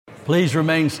Please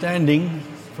remain standing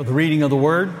for the reading of the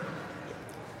Word.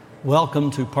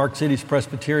 Welcome to Park Cities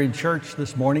Presbyterian Church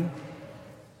this morning.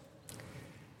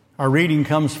 Our reading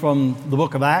comes from the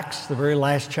book of Acts, the very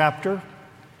last chapter.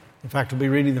 In fact, we'll be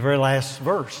reading the very last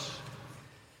verse,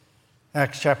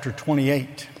 Acts chapter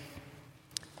 28.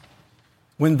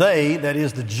 When they, that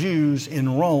is the Jews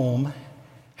in Rome,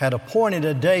 had appointed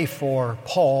a day for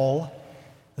Paul,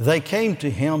 they came to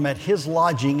him at his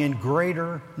lodging in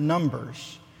greater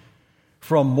numbers.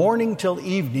 From morning till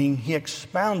evening he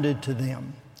expounded to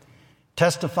them,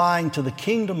 testifying to the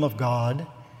kingdom of God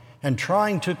and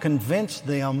trying to convince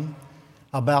them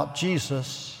about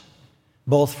Jesus,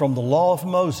 both from the law of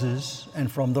Moses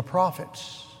and from the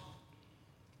prophets.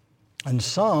 And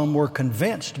some were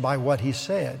convinced by what he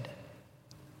said,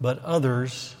 but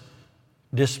others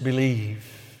disbelieved.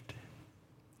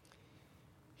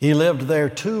 He lived there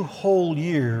 2 whole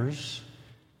years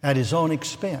at his own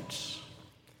expense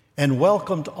and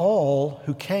welcomed all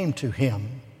who came to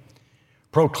him,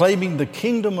 proclaiming the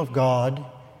kingdom of God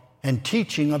and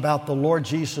teaching about the Lord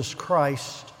Jesus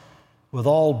Christ with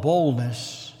all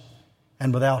boldness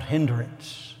and without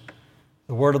hindrance.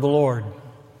 The word of the Lord.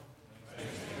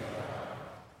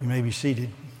 You may be seated.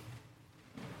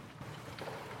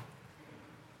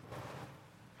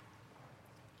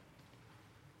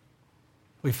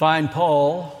 We find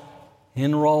Paul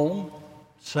in Rome,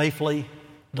 safely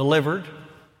delivered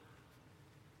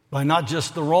by not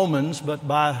just the Romans, but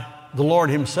by the Lord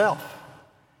himself.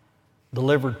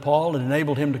 Delivered Paul and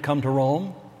enabled him to come to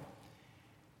Rome.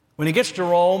 When he gets to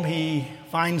Rome, he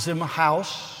finds him a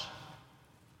house.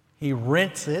 He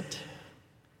rents it,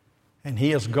 and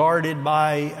he is guarded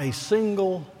by a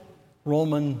single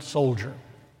Roman soldier.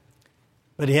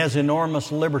 But he has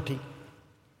enormous liberty.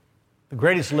 The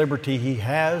greatest liberty he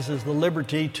has is the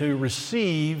liberty to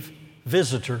receive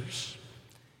visitors.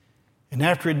 And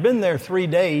after he'd been there 3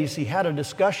 days, he had a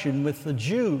discussion with the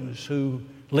Jews who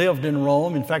lived in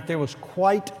Rome. In fact, there was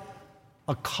quite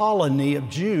a colony of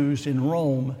Jews in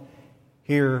Rome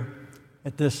here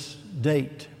at this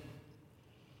date.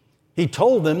 He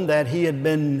told them that he had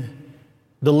been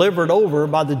delivered over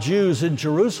by the Jews in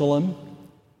Jerusalem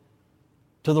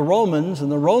to the Romans,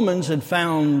 and the Romans had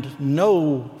found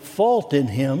no fault in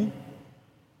him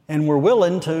and were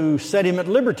willing to set him at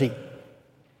liberty.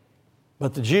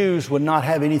 But the Jews would not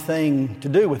have anything to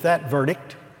do with that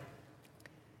verdict.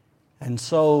 And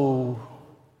so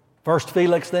first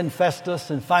Felix, then Festus,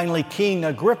 and finally King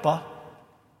Agrippa,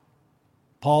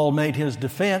 Paul made his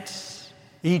defense,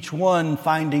 each one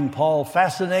finding Paul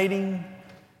fascinating,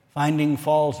 finding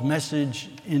Paul's message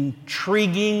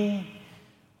intriguing.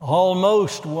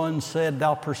 Almost one said,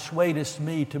 "Thou persuadest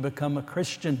me to become a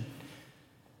Christian."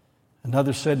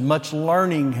 Another said, "Much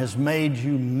learning has made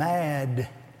you mad."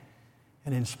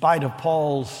 And in spite of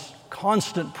Paul's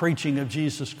constant preaching of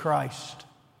Jesus Christ,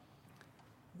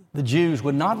 the Jews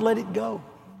would not let it go.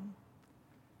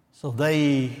 So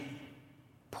they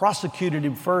prosecuted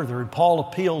him further, and Paul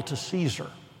appealed to Caesar.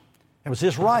 It was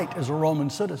his right as a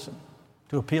Roman citizen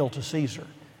to appeal to Caesar.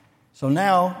 So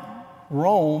now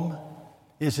Rome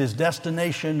is his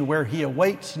destination, where he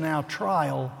awaits now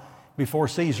trial before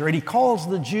Caesar. And he calls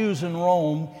the Jews in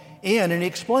Rome in and he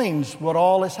explains what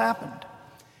all has happened.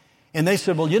 And they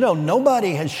said, "Well,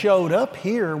 nobody has showed up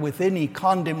here with any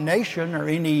condemnation or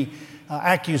any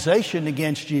accusation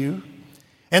against you."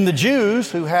 And the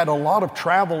Jews, who had a lot of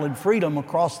travel and freedom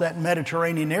across that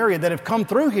Mediterranean area that have come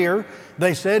through here,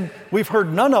 they said, "We've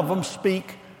heard none of them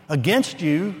speak against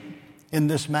you in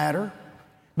this matter.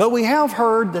 But we have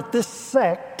heard that this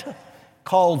sect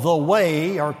called the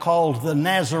Way, or called the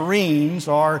Nazarenes,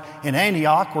 or in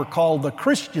Antioch were called the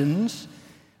Christians,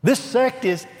 this sect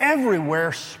is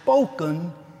everywhere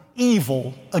spoken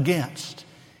evil against.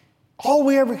 All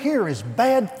we ever hear is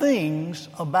bad things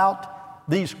about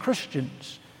these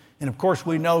Christians." And of course,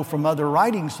 we know from other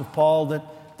writings of Paul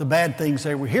that the bad things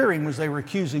they were hearing was they were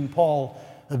accusing Paul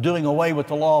of doing away with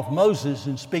the law of Moses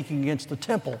and speaking against the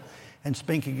temple and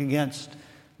speaking against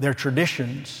their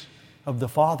traditions of the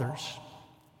fathers.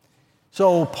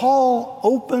 So Paul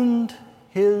opened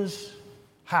his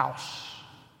house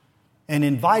and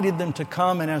invited them to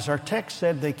come, and as our text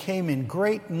said, they came in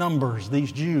great numbers,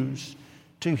 these Jews,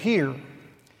 to hear.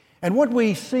 And what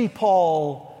we see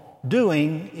Paul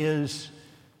doing is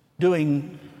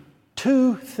doing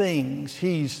 2 things.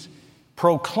 He's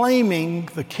proclaiming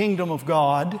the kingdom of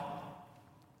God,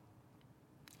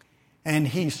 and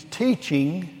he's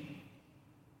teaching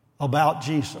about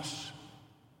Jesus.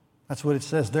 That's what it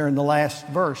says there in the last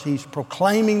verse. He's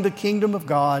proclaiming the kingdom of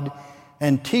God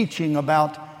and teaching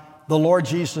about the Lord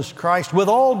Jesus Christ with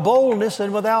all boldness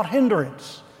and without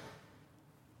hindrance.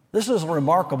 This is a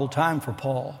remarkable time for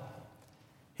Paul.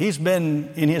 He's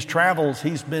been, in his travels,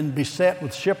 he's been beset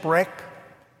with shipwreck.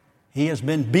 He has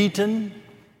been beaten.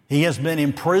 He has been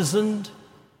imprisoned.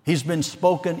 He's been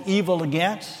spoken evil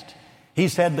against.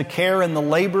 He's had the care and the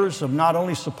labors of not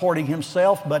only supporting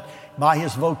himself, but by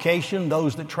his vocation,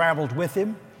 those that traveled with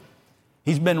him.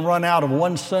 He's been run out of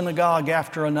one synagogue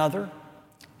after another.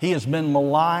 He has been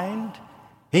maligned.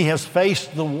 He has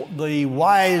faced the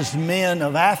wise men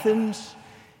of Athens.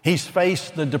 He's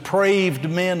faced the depraved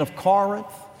men of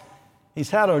Corinth. He's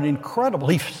had an incredible,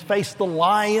 he's faced the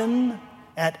lion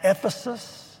at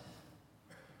Ephesus.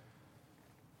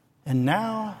 And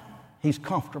now he's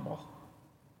comfortable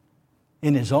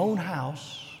in his own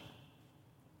house,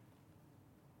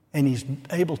 and he's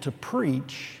able to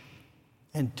preach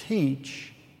and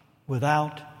teach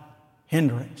without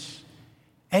hindrance.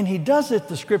 And he does it,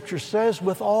 the Scripture says,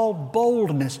 with all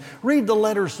boldness. Read the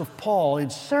letters of Paul.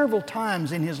 And several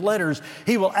times in his letters,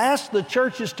 he will ask the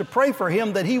churches to pray for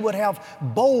him that he would have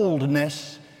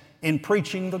boldness in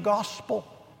preaching the gospel.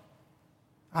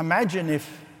 Imagine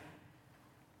if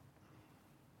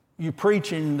you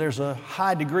preach and there's a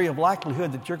high degree of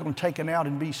likelihood that you're going to be taken out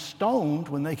and be stoned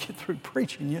when they get through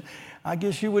preaching you. I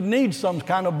guess you would need some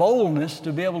kind of boldness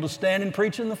to be able to stand and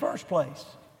preach in the first place.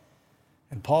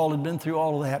 And Paul had been through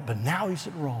all of that, but now he's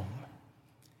at Rome.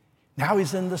 Now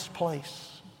he's in this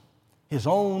place, his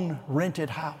own rented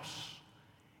house,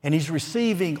 and he's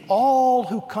receiving all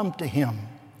who come to him.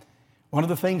 One of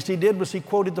the things he did was he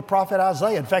quoted the prophet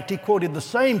Isaiah. In fact, he quoted the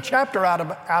same chapter out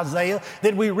of Isaiah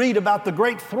that we read about the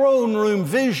great throne room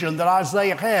vision that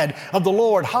Isaiah had of the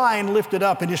Lord high and lifted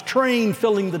up and his train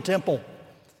filling the temple.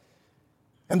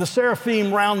 And the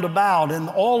seraphim round about, and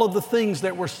all of the things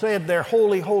that were said there,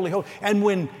 holy, holy, holy. And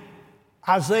when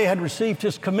Isaiah had received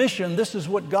his commission, this is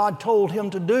what God told him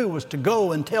to do, was to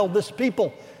go and tell this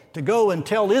people, to go and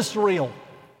tell Israel.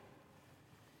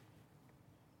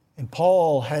 And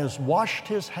Paul has washed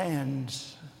his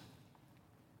hands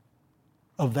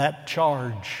of that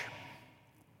charge.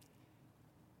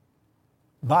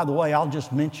 By the way, I'll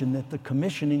just mention that the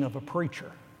commissioning of a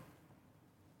preacher,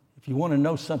 if you want to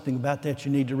know something about that,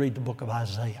 you need to read the book of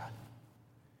Isaiah.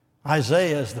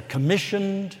 Isaiah is the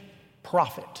commissioned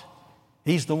prophet.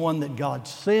 He's the one that God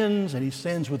sends, and he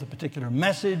sends with a particular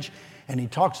message, and he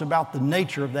talks about the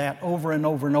nature of that over and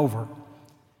over and over.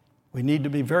 We need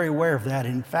to be very aware of that.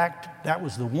 In fact, that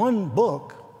was the one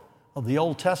book of the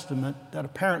Old Testament that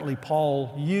apparently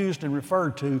Paul used and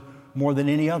referred to more than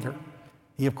any other.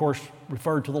 He, of course,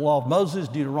 referred to the law of Moses,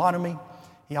 Deuteronomy.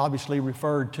 He obviously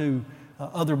referred to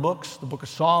other books, the book of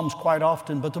Psalms quite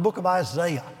often, but the book of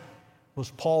Isaiah was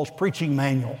Paul's preaching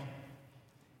manual.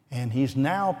 And he's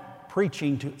now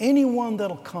preaching to anyone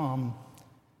that'll come,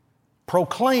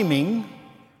 proclaiming,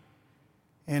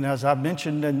 and as I've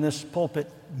mentioned in this pulpit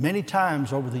many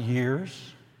times over the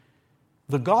years,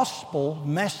 the gospel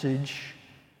message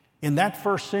in that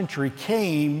first century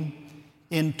came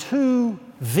in two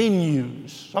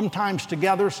venues, sometimes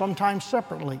together, sometimes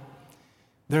separately.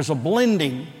 There's a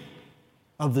blending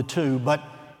of the two, but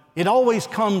it always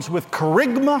comes with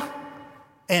kerygma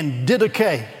and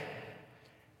didache.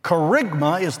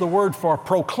 Kerygma is the word for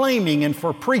proclaiming and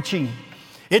for preaching.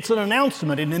 It's an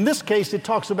announcement, and in this case, it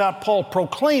talks about Paul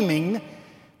proclaiming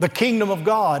the kingdom of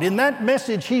God. In that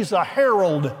message, he's a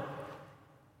herald.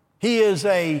 He is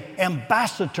an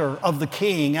ambassador of the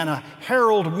king and a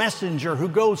herald messenger who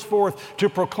goes forth to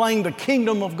proclaim the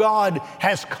kingdom of God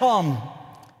has come.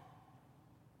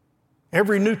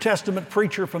 Every New Testament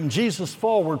preacher from Jesus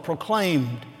forward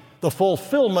proclaimed the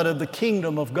fulfillment of the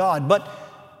kingdom of God. But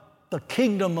the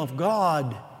kingdom of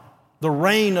God, the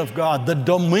reign of God, the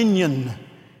dominion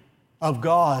of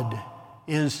God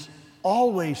is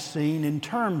always seen in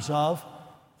terms of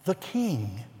the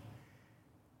king.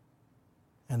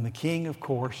 And the king, of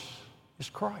course, is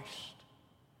Christ.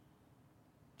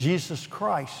 Jesus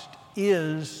Christ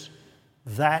is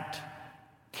that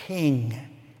king.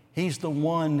 He's the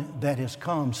one that has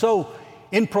come. So,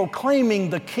 in proclaiming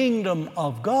the kingdom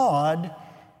of God,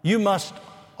 you must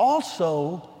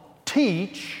also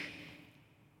teach,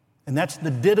 and that's the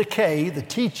didache, the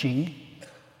teaching.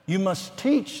 You must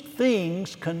teach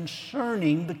things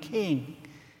concerning the king.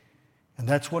 And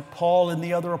that's what Paul and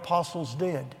the other apostles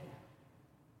did.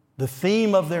 The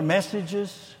theme of their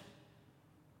messages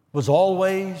was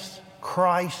always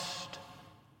Christ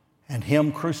and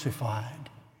Him crucified.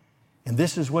 And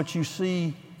this is what you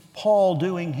see Paul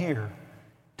doing here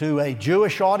to a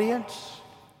Jewish audience.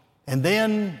 And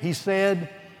then he said,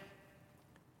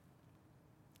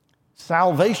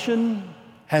 salvation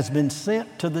has been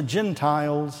sent to the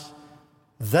Gentiles.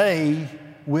 They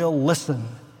will listen.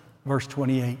 verse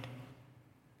 28.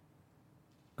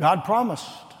 God promised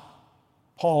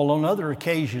Paul on other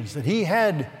occasions that he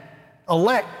had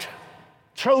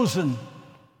chosen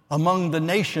among the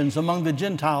nations, among the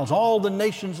Gentiles. All the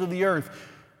nations of the earth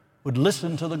would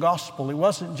listen to the gospel. It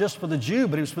wasn't just for the Jew,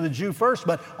 but it was for the Jew first,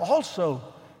 but also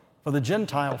for the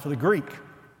Gentile, for the Greek.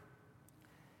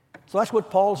 So that's what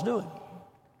Paul's doing.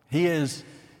 He is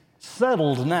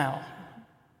settled now,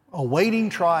 awaiting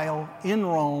trial in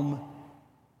Rome,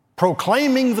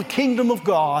 proclaiming the kingdom of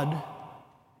God,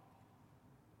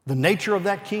 the nature of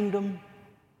that kingdom,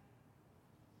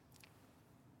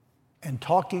 and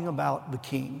talking about the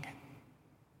king.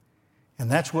 And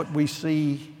that's what we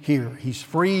see here. He's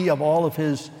free of all of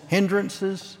his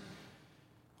hindrances,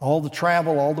 all the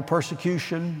travel, all the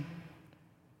persecution,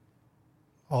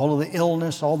 all of the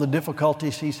illness, all the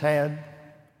difficulties he's had.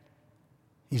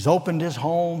 He's opened his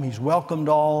home. He's welcomed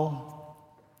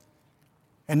all.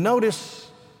 And notice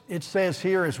it says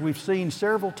here, as we've seen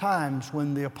several times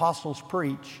when the apostles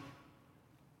preach,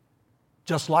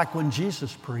 just like when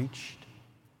Jesus preached,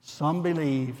 some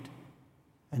believed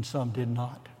and some did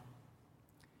not.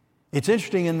 It's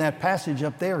interesting in that passage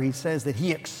up there, he says that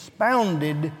he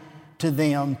expounded to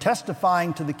them,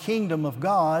 testifying to the kingdom of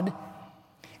God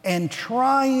and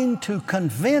trying to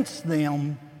convince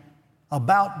them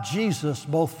about Jesus,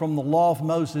 both from the law of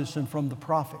Moses and from the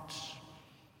prophets.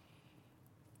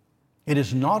 It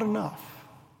is not enough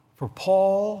for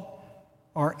Paul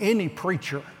or any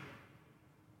preacher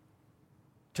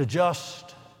to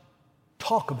just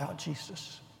talk about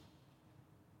Jesus.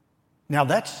 Now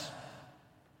that's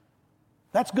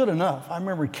good enough. I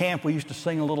remember at camp we used to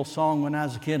sing a little song when I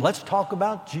was a kid. Let's talk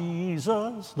about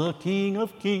Jesus, the King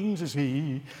of Kings is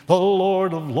He, the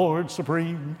Lord of Lords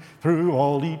supreme through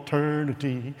all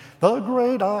eternity. The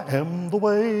great I am, the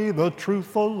way, the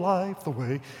truth, the life, the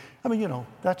way. I mean,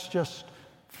 that's just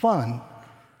fun.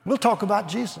 We'll talk about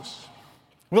Jesus.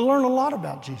 We'll learn a lot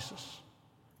about Jesus.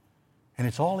 And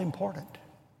it's all important.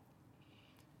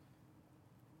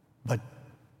 But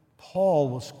Paul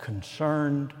was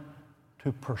concerned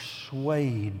to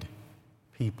persuade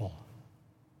people,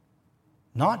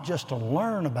 not just to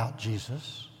learn about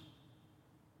Jesus,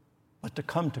 but to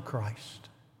come to Christ,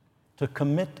 to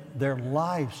commit their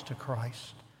lives to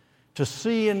Christ, to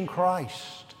see in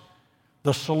Christ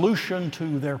the solution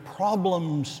to their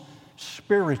problems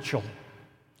spiritual,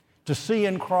 to see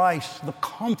in Christ the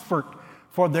comfort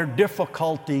for their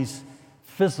difficulties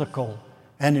physical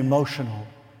and emotional,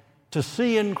 to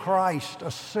see in Christ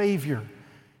a Savior,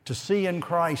 to see in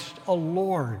Christ a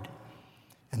Lord.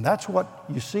 And that's what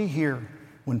you see here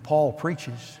when Paul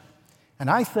preaches. And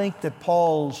I think that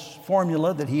Paul's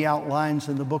formula that he outlines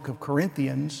in the book of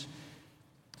Corinthians,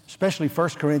 especially 1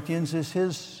 Corinthians, is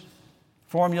his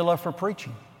formula for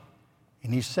preaching.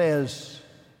 And he says,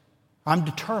 I'm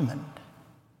determined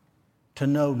to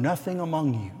know nothing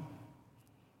among you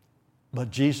but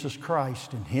Jesus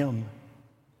Christ and Him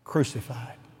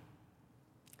crucified.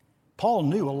 Paul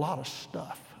knew a lot of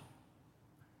stuff.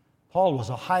 Paul was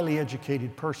a highly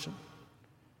educated person.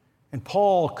 And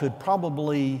Paul could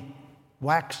probably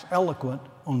wax eloquent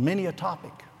on many a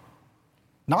topic.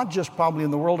 Not just probably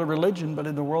in the world of religion, but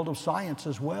in the world of science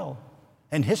as well,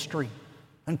 and history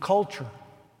and culture.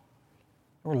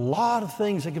 There were a lot of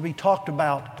things that could be talked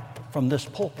about from this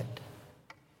pulpit.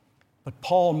 But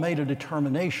Paul made a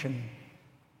determination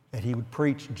that he would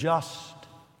preach just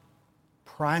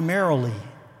primarily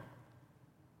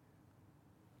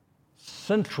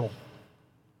central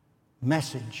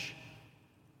message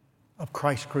of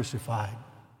Christ crucified.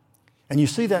 And you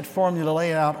see that formula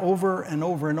laid out over and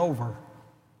over and over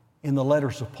in the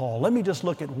letters of Paul. Let me just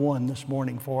look at one this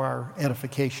morning for our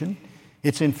edification.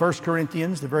 It's in 1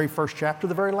 Corinthians, the very first chapter,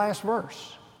 the very last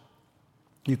verse.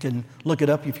 You can look it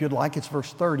up if you'd like. It's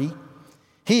verse 30.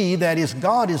 He, that is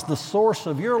God, is the source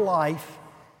of your life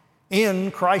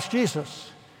in Christ Jesus.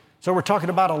 So we're talking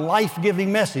about a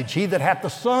life-giving message. He that hath the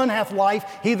Son hath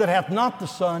life. He that hath not the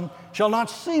Son shall not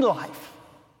see life.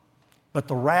 But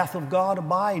the wrath of God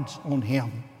abides on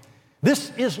him.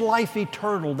 This is life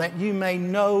eternal, that you may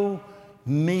know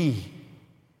me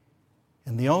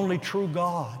and the only true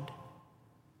God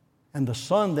and the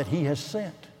Son that He has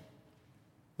sent.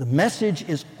 The message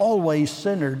is always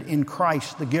centered in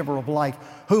Christ, the giver of life,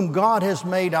 whom God has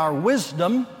made our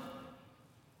wisdom.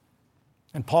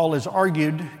 And Paul has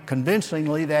argued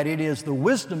convincingly that it is the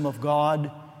wisdom of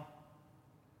God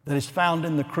that is found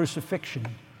in the crucifixion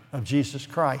of Jesus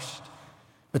Christ.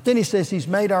 But then he says He's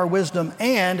made our wisdom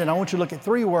and I want you to look at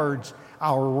three words,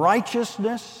 our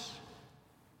righteousness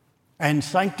and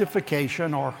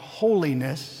sanctification or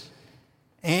holiness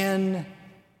and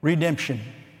redemption.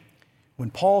 When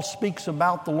Paul speaks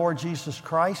about the Lord Jesus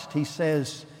Christ, he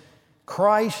says,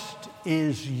 Christ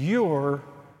is your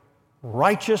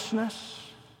righteousness,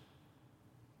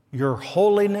 your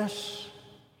holiness,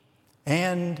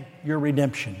 and your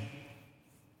redemption.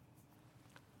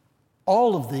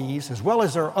 All of these, as well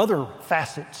as there are other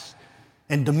facets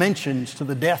and dimensions to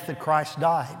the death that Christ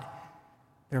died.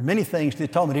 There are many things to the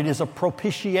atonement. It is a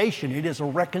propitiation. It is a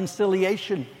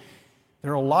reconciliation.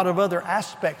 There are a lot of other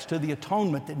aspects to the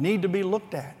atonement that need to be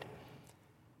looked at.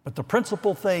 But the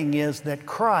principal thing is that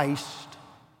Christ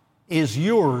is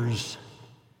yours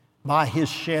by His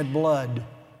shed blood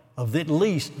of at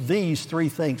least these three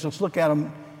things. Let's look at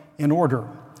them in order.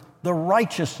 The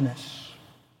righteousness.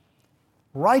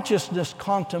 Righteousness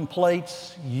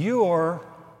contemplates your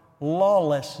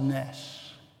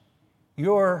lawlessness,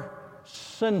 your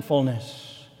sinfulness,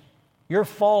 your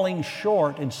falling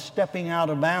short and stepping out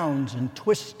of bounds and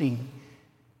twisting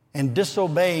and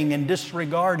disobeying and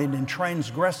disregarding and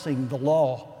transgressing the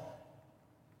law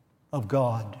of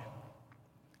God.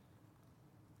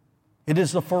 It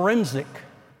is the forensic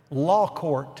law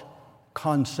court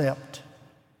concept.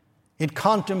 It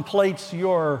contemplates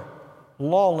your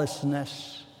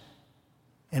lawlessness,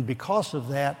 and because of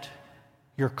that,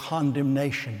 your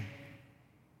condemnation.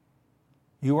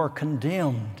 You are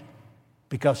condemned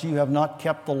because you have not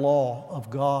kept the law of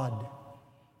God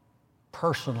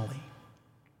personally,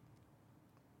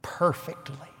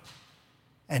 perfectly,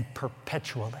 and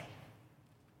perpetually.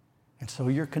 And so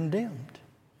you're condemned.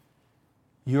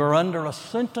 You're under a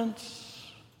sentence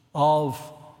of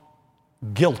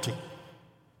guilty.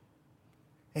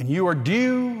 And you are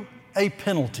due a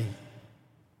penalty,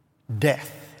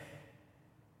 death.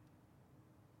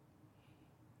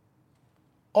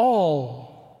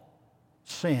 All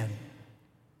sin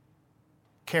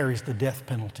carries the death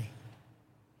penalty.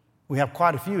 We have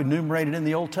quite a few enumerated in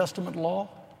the Old Testament law.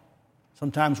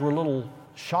 Sometimes we're a little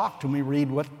shocked when we read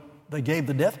what they gave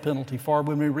the death penalty for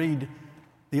when we read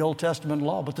the Old Testament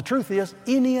law. But the truth is,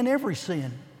 any and every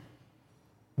sin,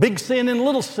 big sin and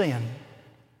little sin,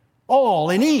 all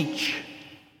and each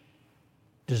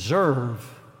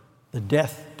deserve the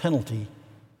death penalty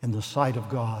in the sight of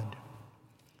God.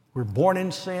 We're born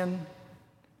in sin,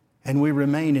 and we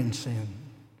remain in sin,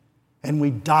 and we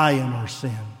die in our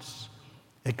sins,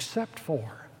 except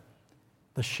for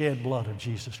the shed blood of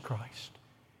Jesus Christ.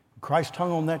 Christ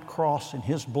hung on that cross, and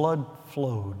His blood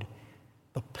flowed.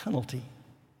 The penalty,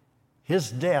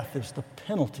 His death is the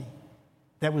penalty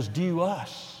that was due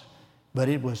us, but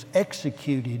it was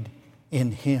executed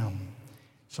in Him.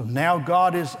 So now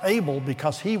God is able,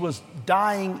 because He was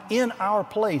dying in our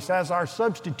place as our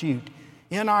substitute,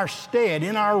 in our stead,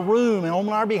 in our room, and on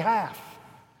our behalf.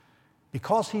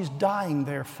 Because He's dying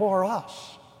there for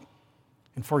us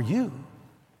and for you,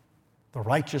 the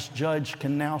righteous judge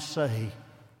can now say,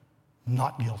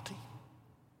 not guilty.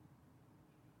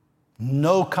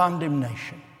 No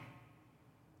condemnation.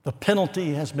 The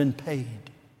penalty has been paid.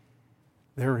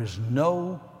 There is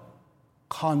no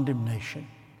condemnation.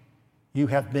 You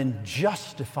have been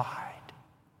justified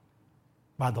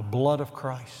by the blood of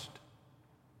Christ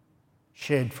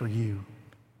shed for you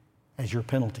as your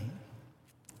penalty.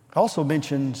 It also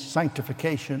mentions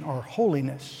sanctification or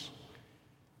holiness.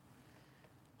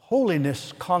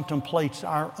 Holiness contemplates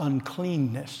our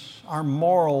uncleanness, our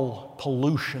moral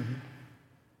pollution,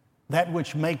 that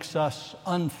which makes us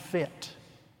unfit,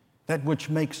 that which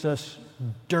makes us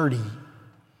dirty.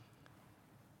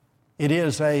 It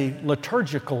is a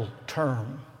liturgical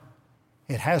term.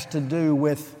 It has to do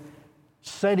with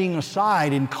setting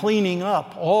aside and cleaning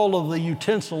up all of the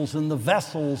utensils and the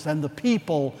vessels and the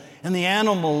people and the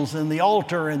animals and the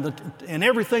altar and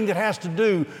everything that has to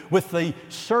do with the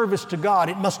service to God.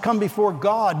 It must come before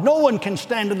God. No one can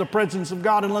stand in the presence of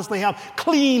God unless they have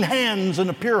clean hands and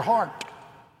a pure heart.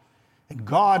 And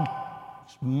God's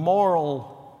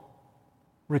moral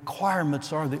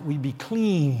requirements are that we be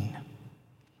clean,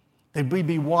 that we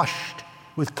be washed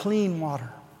with clean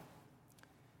water.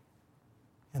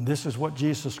 And this is what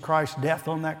Jesus Christ's death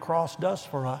on that cross does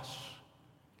for us.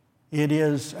 It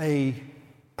is a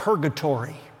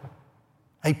purgatory,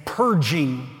 a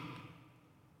purging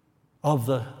of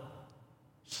the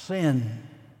sin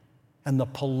and the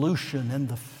pollution and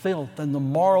the filth and the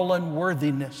moral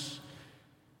unworthiness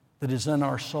that is in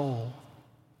our soul.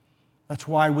 That's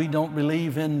why we don't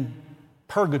believe in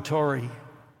purgatory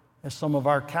as some of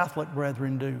our Catholic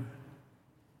brethren do.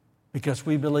 Because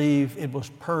we believe it was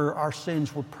our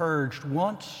sins were purged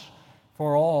once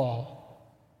for all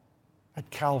at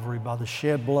Calvary by the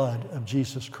shed blood of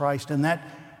Jesus Christ. And that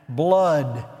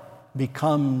blood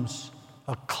becomes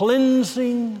a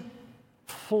cleansing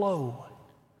flow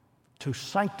to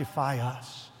sanctify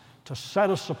us, to set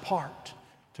us apart,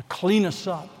 to clean us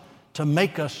up, to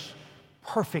make us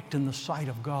perfect in the sight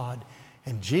of God.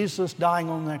 And Jesus dying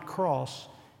on that cross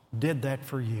did that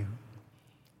for you.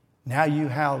 Now you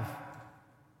have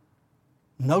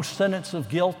no sentence of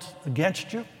guilt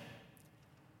against you,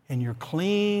 and you're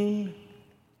clean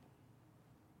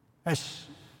as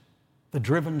the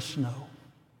driven snow.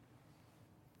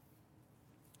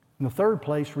 In the third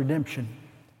place, redemption.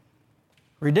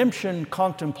 Redemption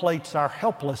contemplates our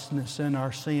helplessness in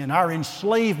our sin, our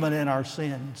enslavement in our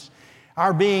sins,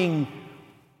 our being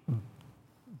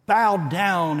bowed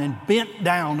down and bent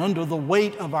down under the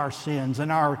weight of our sins,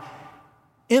 and our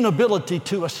inability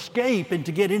to escape and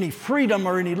to get any freedom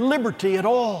or any liberty at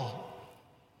all.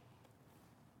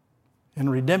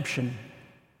 And redemption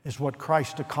is what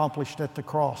Christ accomplished at the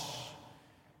cross.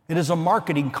 It is a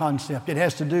marketing concept. It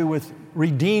has to do with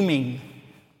redeeming,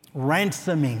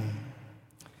 ransoming.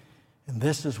 And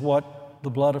this is what the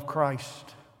blood of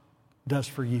Christ does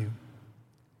for you.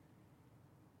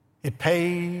 It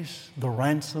pays the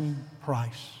ransom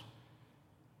price.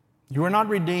 You are not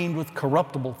redeemed with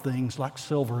corruptible things like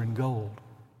silver and gold,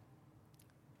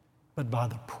 but by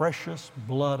the precious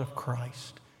blood of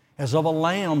Christ, as of a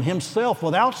lamb himself,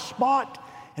 without spot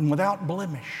and without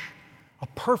blemish, a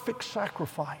perfect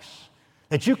sacrifice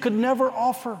that you could never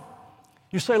offer.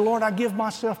 You say, Lord, I give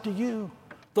myself to you.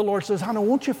 The Lord says, I don't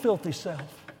want your filthy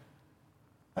self.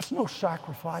 That's no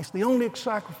sacrifice. The only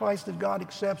sacrifice that God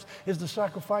accepts is the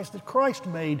sacrifice that Christ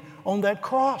made on that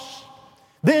cross.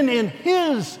 Then in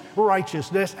His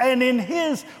righteousness and in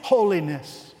His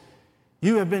holiness,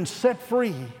 you have been set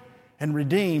free and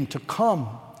redeemed to come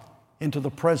into the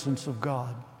presence of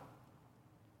God.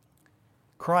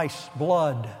 Christ's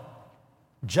blood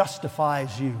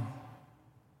justifies you,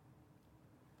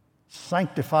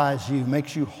 sanctifies you,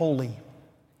 makes you holy,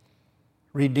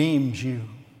 redeems you.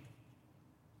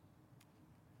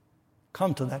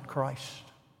 Come to that Christ.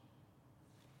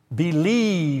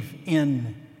 Believe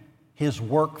in His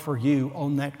work for you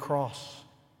on that cross,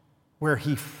 where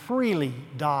He freely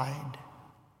died,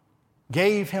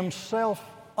 gave Himself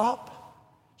up,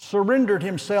 surrendered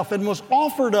Himself, and was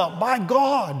offered up by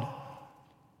God.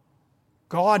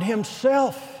 God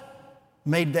Himself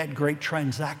made that great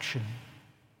transaction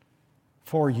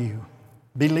for you.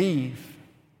 Believe,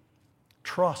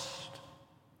 trust,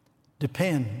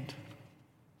 depend.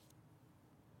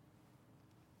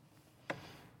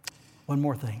 One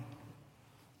more thing.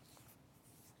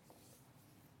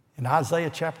 In Isaiah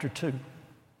chapter 2,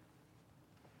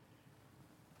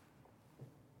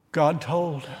 God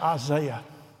told Isaiah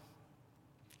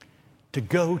to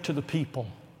go to the people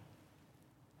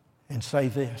and say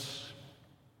this: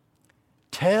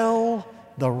 tell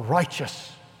the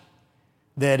righteous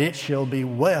that it shall be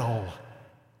well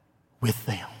with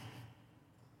them.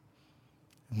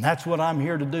 And that's what I'm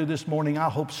here to do this morning. I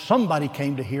hope somebody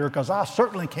came to hear, because I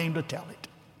certainly came to tell it.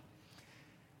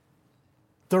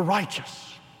 The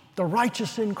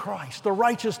righteous in Christ, the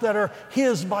righteous that are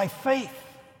His by faith,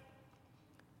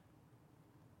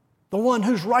 the one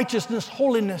whose righteousness,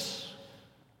 holiness,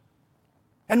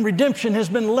 and redemption has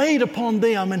been laid upon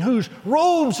them, and whose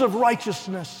robes of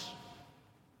righteousness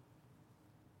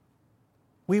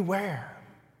we wear.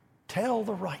 Tell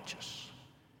the righteous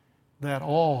that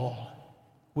all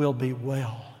will be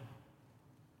well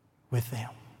with them.